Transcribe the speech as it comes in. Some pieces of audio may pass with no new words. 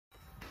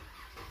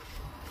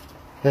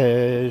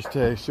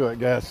Hashtag short,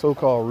 guys.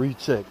 So-called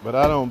recheck, but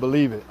I don't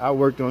believe it. I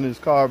worked on this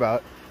car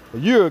about a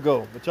year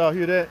ago, but y'all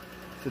hear that?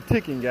 It's a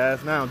ticking,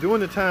 guys. Now,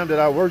 during the time that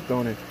I worked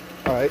on it,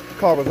 all right, the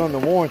car was under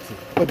warranty.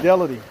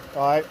 Fidelity,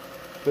 all right?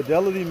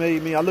 Fidelity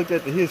made me, I looked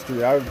at the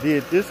history. I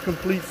did this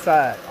complete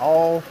side,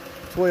 all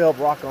 12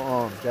 rocker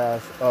arms,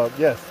 guys.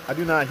 Yes, I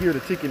do not hear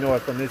the ticking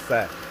noise from this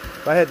side.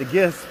 If I had to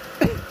guess,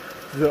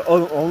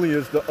 only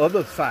is the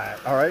other side,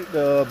 all right?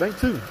 The bank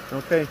 2,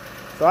 okay?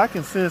 So I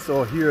can sense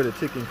or hear the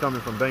ticking coming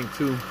from bank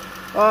 2.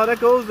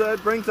 That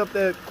brings up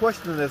that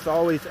question that's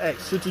always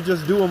asked. Should you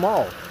just do them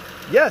all?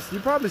 Yes, you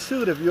probably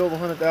should if you're over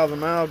 100,000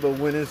 miles, but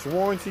when it's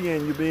warranty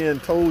and you're being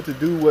told to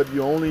do what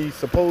you're only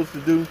supposed to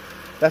do,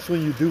 that's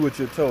when you do what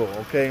you're told,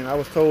 okay? And I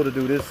was told to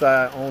do this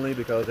side only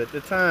because at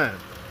the time,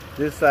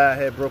 this side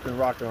had broken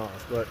rocker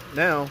arms. But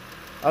now,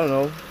 I don't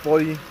know,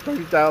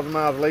 30,000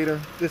 miles later,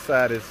 this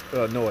side is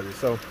noisy.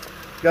 So,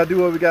 gotta do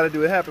what we gotta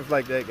do. It happens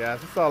like that, guys.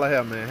 That's all I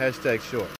have, man. Hashtag short.